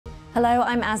Hello,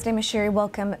 I'm Asli Mashiri.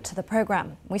 Welcome to the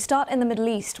programme. We start in the Middle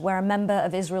East, where a member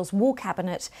of Israel's war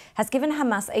cabinet has given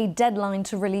Hamas a deadline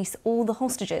to release all the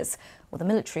hostages, or the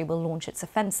military will launch its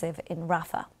offensive in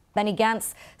Rafah. Benny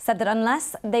Gantz said that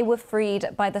unless they were freed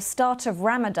by the start of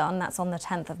Ramadan, that's on the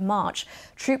 10th of March,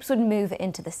 troops would move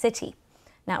into the city.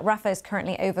 Now, Rafah is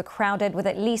currently overcrowded with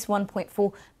at least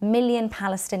 1.4 million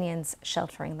Palestinians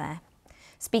sheltering there.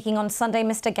 Speaking on Sunday,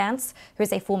 Mr. Gantz, who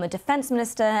is a former defence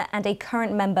minister and a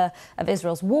current member of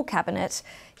Israel's war cabinet,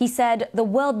 he said the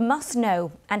world must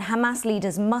know and Hamas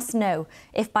leaders must know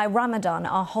if by Ramadan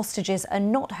our hostages are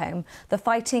not home, the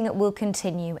fighting will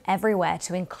continue everywhere,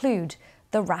 to include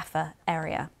the Rafah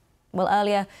area. Well,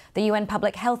 earlier, the UN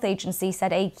Public Health Agency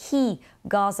said a key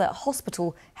Gaza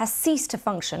hospital has ceased to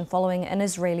function following an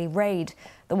Israeli raid.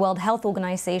 The World Health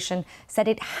Organization said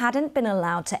it hadn't been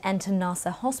allowed to enter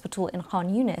Nasser Hospital in Khan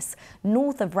Yunis,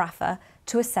 north of Rafah,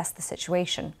 to assess the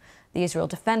situation. The Israel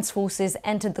Defense Forces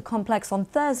entered the complex on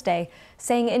Thursday,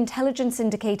 saying intelligence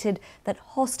indicated that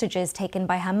hostages taken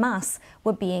by Hamas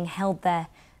were being held there.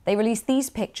 They released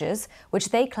these pictures, which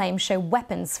they claim show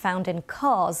weapons found in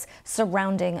cars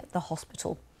surrounding the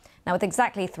hospital. Now, with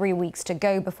exactly 3 weeks to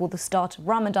go before the start of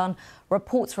Ramadan,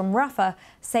 reports from Rafah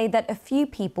say that a few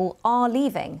people are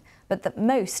leaving, but that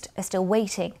most are still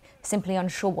waiting, simply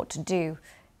unsure what to do.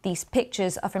 These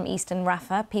pictures are from eastern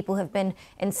Rafah. People have been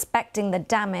inspecting the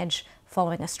damage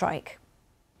following a strike.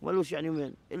 They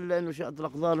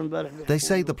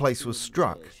say the place was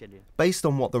struck. Based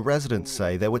on what the residents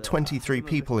say, there were 23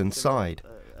 people inside.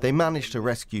 They managed to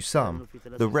rescue some.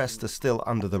 The rest are still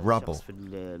under the rubble.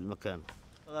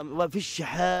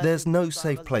 There's no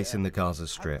safe place in the Gaza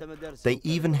Strip. They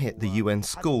even hit the UN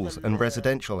schools and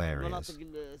residential areas.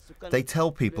 They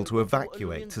tell people to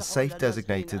evacuate to safe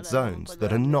designated zones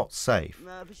that are not safe.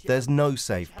 There's no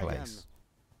safe place.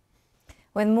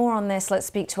 With more on this, let's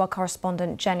speak to our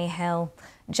correspondent, Jenny Hill.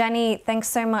 Jenny, thanks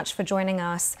so much for joining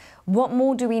us. What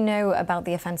more do we know about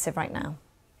the offensive right now?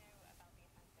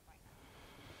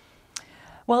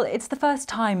 Well, it's the first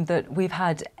time that we've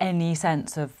had any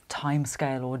sense of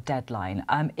timescale or deadline.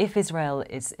 If Israel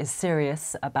is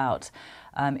serious about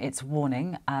its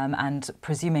warning and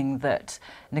presuming that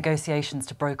negotiations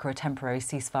to broker a temporary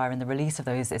ceasefire and the release of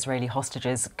those Israeli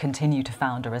hostages continue to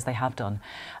founder as they have done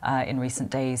in recent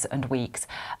days and weeks,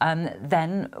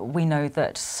 then we know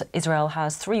that Israel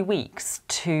has 3 weeks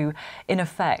to, in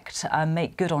effect,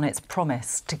 make good on its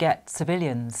promise to get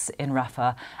civilians in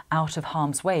Rafah out of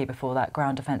harm's way before that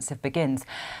ground offensive begins.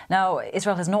 Now,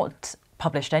 Israel has not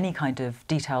published any kind of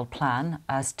detailed plan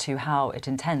as to how it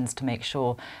intends to make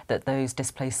sure that those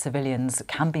displaced civilians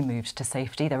can be moved to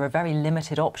safety. There are very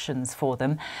limited options for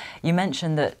them. You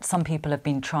mentioned that some people have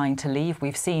been trying to leave.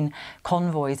 We've seen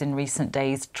convoys in recent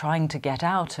days trying to get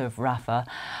out of Rafah.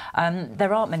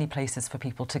 There aren't many places for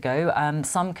people to go.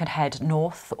 Some could head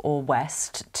north or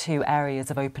west to areas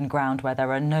of open ground where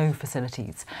there are no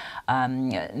facilities,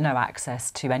 no access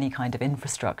to any kind of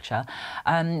infrastructure.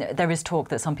 There is talk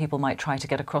that some people might try to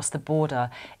get across the border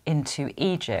into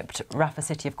Egypt. Rafah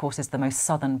City, of course, is the most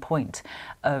southern point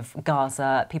of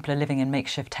Gaza. People are living in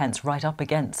makeshift tents right up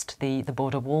against the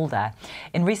border wall there.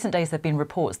 In recent days, there have been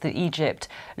reports that Egypt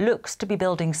looks to be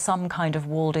building some kind of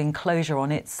walled enclosure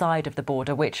on its side of the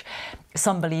border, which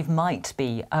some believe might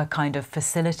be a kind of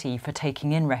facility for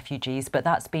taking in refugees, but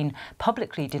that's been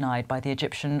publicly denied by the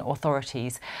Egyptian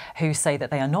authorities, who say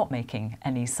that they are not making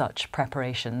any such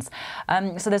preparations.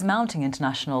 So there's mounting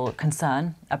international concern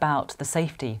about the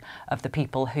safety of the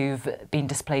people who've been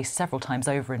displaced several times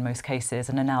over in most cases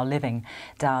and are now living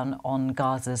down on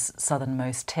Gaza's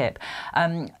southernmost tip.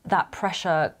 That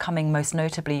pressure coming most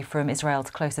notably from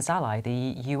Israel's closest ally,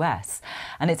 the US.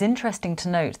 And it's interesting to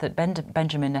note that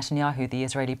Benjamin Netanyahu, the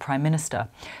Israeli Prime Minister,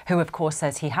 who of course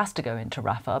says he has to go into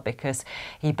Rafah because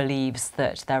he believes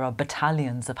that there are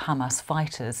battalions of Hamas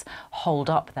fighters holed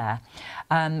up there,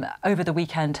 over the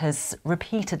weekend has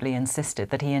repeatedly insisted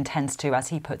that he intends to, as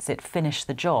he puts it, finish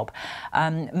the job,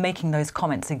 making those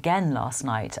comments again last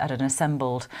night at an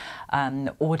assembled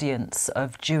audience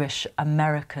of Jewish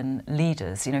American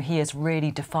leaders. You know, he is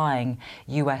really defying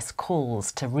US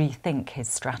calls to rethink his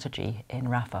strategy in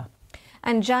Rafah.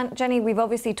 And Jenny, we've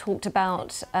obviously talked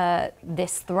about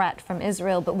this threat from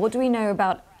Israel, but what do we know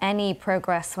about any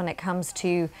progress when it comes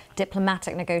to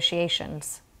diplomatic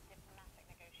negotiations?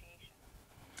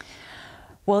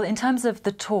 Well, in terms of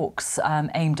the talks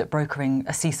aimed at brokering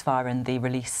a ceasefire and the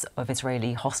release of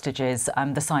Israeli hostages,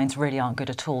 the signs really aren't good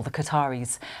at all. The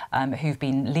Qataris, who've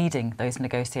been leading those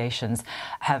negotiations,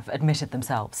 have admitted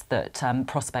themselves that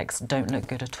prospects don't look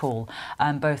good at all.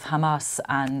 Both Hamas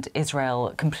and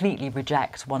Israel completely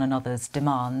reject one another's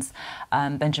demands.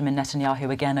 Benjamin Netanyahu,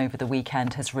 again over the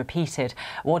weekend, has repeated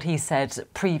what he said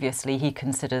previously. He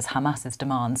considers Hamas's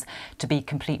demands to be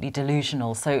completely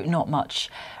delusional, so not much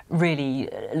really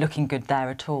looking good there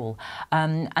at all.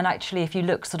 And actually, if you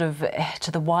look sort of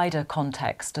to the wider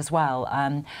context as well,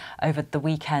 over the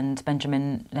weekend,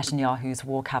 Benjamin Netanyahu's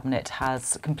war cabinet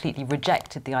has completely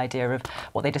rejected the idea of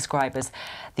what they describe as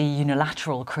the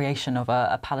unilateral creation of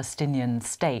a Palestinian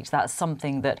state. That's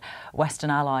something that Western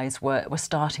allies were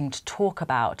starting to talk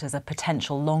about as a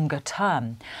potential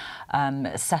longer-term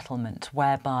settlement,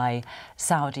 whereby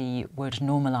Saudi would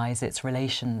normalise its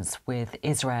relations with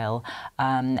Israel.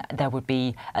 There would be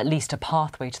at least a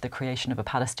pathway to the creation of a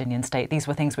Palestinian state. These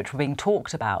were things which were being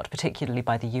talked about, particularly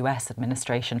by the US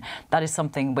administration. That is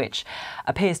something which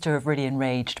appears to have really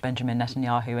enraged Benjamin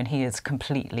Netanyahu, and he has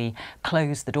completely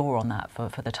closed the door on that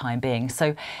for the time being.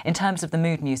 So in terms of the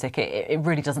mood music, it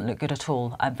really doesn't look good at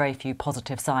all, and very few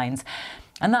positive signs.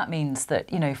 And that means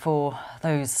that, you know, for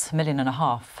those 1.5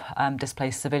 million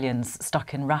displaced civilians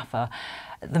stuck in Rafah,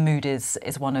 the mood is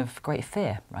one of great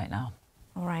fear right now.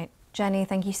 All right. Jenny,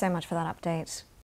 thank you so much for that update.